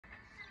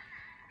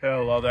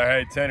Hello there,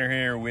 hey, Tanner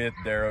here with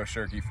Darrow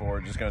Shirky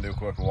Ford. Just gonna do a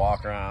quick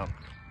walk around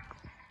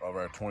of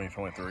our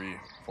 2023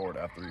 Ford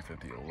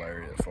F-350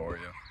 Lariat for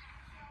you.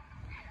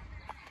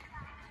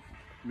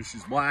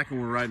 She's black and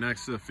we're right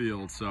next to the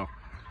field, so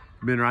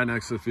being right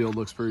next to the field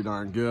looks pretty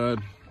darn good.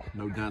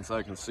 No dents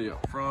I can see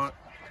up front.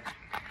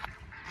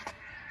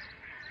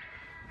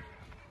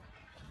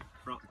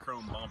 Front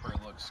chrome bumper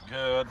looks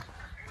good.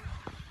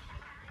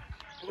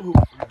 Ooh,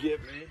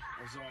 forgive me,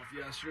 I was off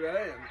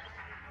yesterday and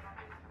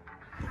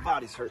the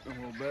body's hurting a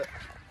little bit.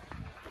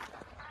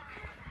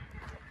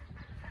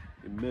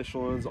 The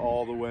Michelin's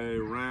all the way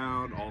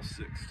around, all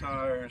 6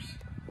 tires.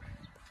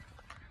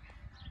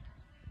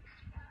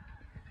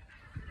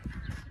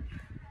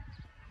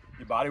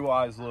 The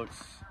body-wise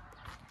looks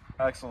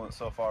excellent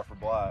so far for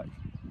black.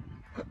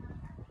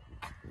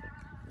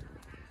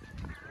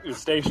 The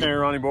stationary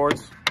running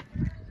boards,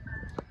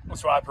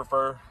 that's what I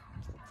prefer.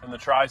 In the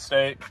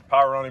tri-state,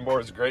 power running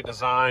board is a great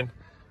design,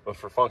 but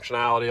for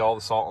functionality, all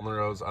the salt on the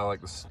roads, I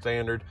like the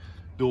standard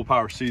dual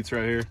power seats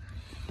right here.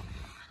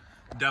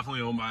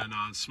 Definitely owned by a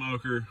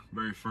non-smoker,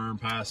 very firm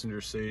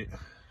passenger seat.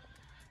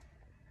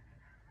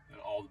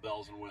 And all the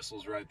bells and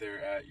whistles right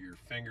there at your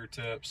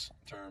fingertips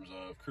in terms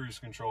of cruise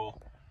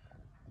control.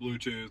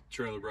 Bluetooth,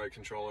 trailer brake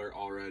controller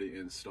already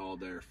installed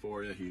there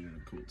for you. Heated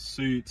and cooled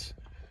seats.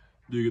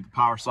 Do get the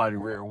power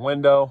sliding rear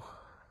window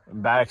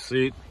and back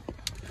seat.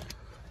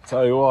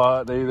 Tell you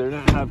what, they either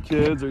didn't have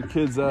kids or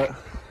kids that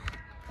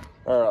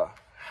are a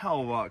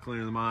hell of a lot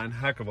cleaner than mine.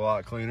 Heck of a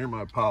lot cleaner.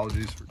 My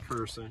apologies for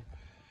cursing.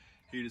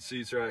 Heated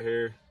seats right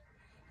here.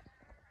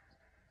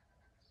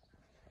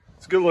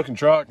 It's a good looking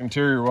truck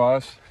interior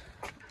wise.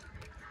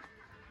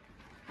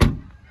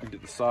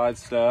 Get the side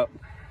step.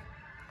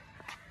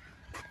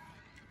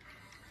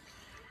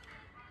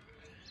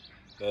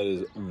 That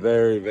is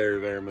very, very,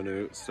 very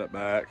minute. Step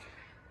back.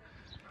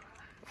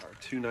 Our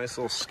 2 nice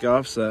little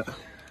scuffs that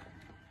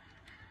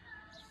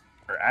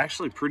are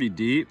actually pretty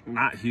deep.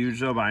 Not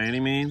huge though by any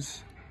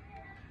means.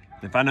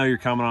 If I know you're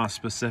coming on a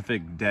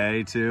specific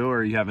day too,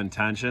 or you have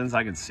intentions,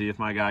 I can see if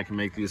my guy can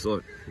make these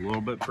look a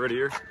little bit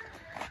prettier.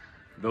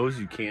 Those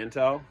you can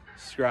tell.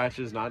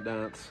 Scratches, not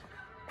dents.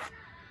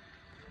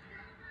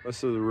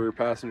 Rest of the rear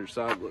passenger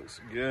side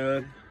looks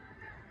good.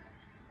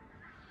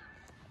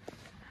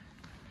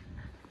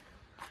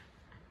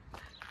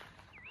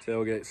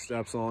 Tailgate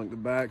steps along the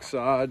back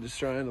side, just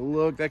trying to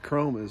look. That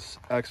chrome is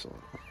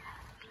excellent.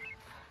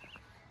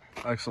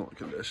 Excellent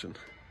condition.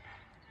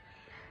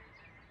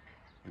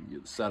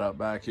 Get set up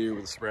back here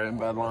with a spray and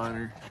bed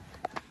liner.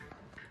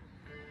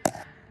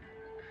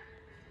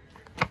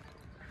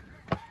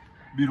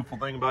 Beautiful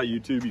thing about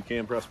YouTube, you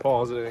can press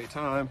pause at any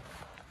time.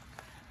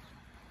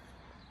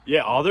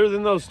 Yeah, other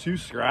than those 2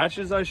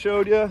 scratches I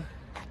showed you,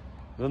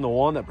 then the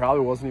one that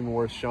probably wasn't even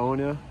worth showing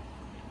you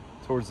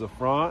towards the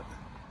front.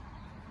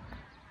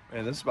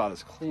 Man, this is about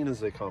as clean as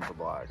they come for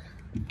black.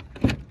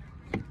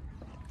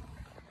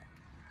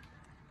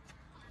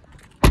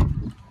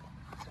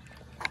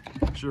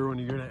 Sure, when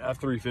you're gonna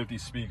F-350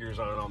 speakers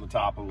aren't on the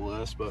top of the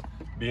list, but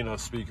B&O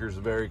speakers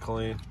are very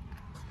clean.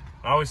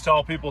 I always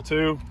tell people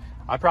too,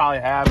 I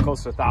probably have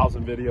close to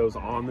 1,000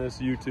 videos on this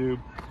YouTube.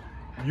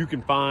 You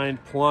can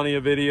find plenty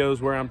of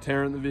videos where I'm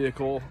tearing the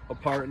vehicle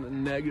apart in a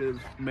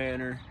negative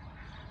manner.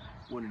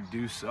 Wouldn't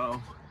do so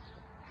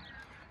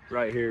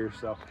right here.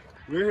 So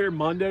we're here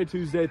Monday,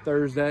 Tuesday,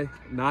 Thursday,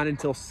 9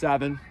 until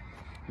 7.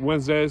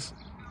 Wednesdays,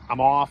 I'm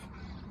off.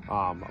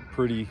 I'm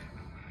pretty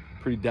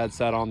dead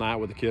set on that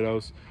with the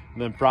kiddos.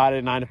 And then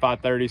Friday 9 to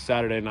 5:30,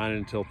 Saturday 9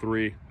 until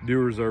 3. Do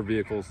reserve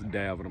vehicles the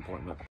day of an appointment.